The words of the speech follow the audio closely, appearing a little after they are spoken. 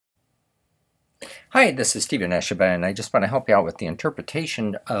Hi, this is Stephen Neshyba, and I just want to help you out with the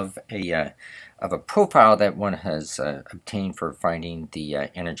interpretation of a profile that one has obtained for finding the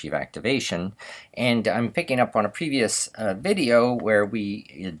energy of activation. And I'm picking up on a previous video where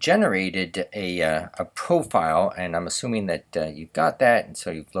we generated a profile, and I'm assuming that you've got that, and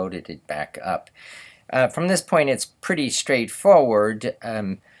so you've loaded it back up. From this point, it's pretty straightforward.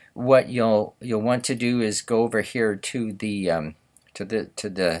 What you'll want to do is go over here to the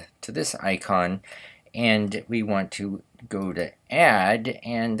to this icon, and we want to go to add,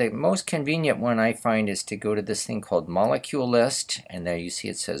 and the most convenient one I find is to go to this thing called molecule list, and there you see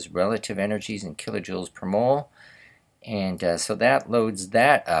it says relative energies in kilojoules per mole, and so that loads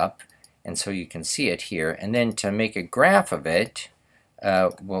that up, and so you can see it here. And then to make a graph of it,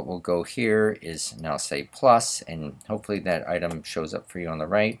 what we'll go here is now say plus, and hopefully that item shows up for you on the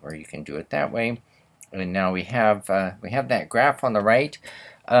right, or you can do it that way. And now we have that graph on the right.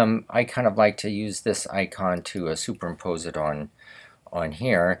 I kind of like to use this icon to superimpose it on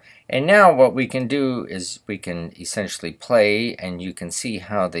here. And now what we can do is we can essentially play, and you can see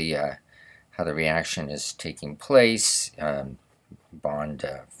how the reaction is taking place. Bond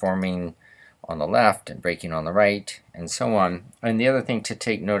forming on the left and breaking on the right, and so on. And the other thing to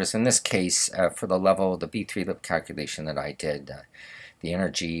take notice in this case, for the level, the B3 lip calculation that I did, the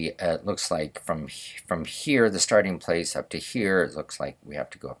energy looks like from here, the starting place, up to here, it looks like we have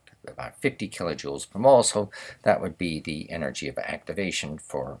to go up to about 50 kilojoules per mole. So that would be the energy of activation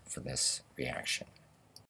for this reaction.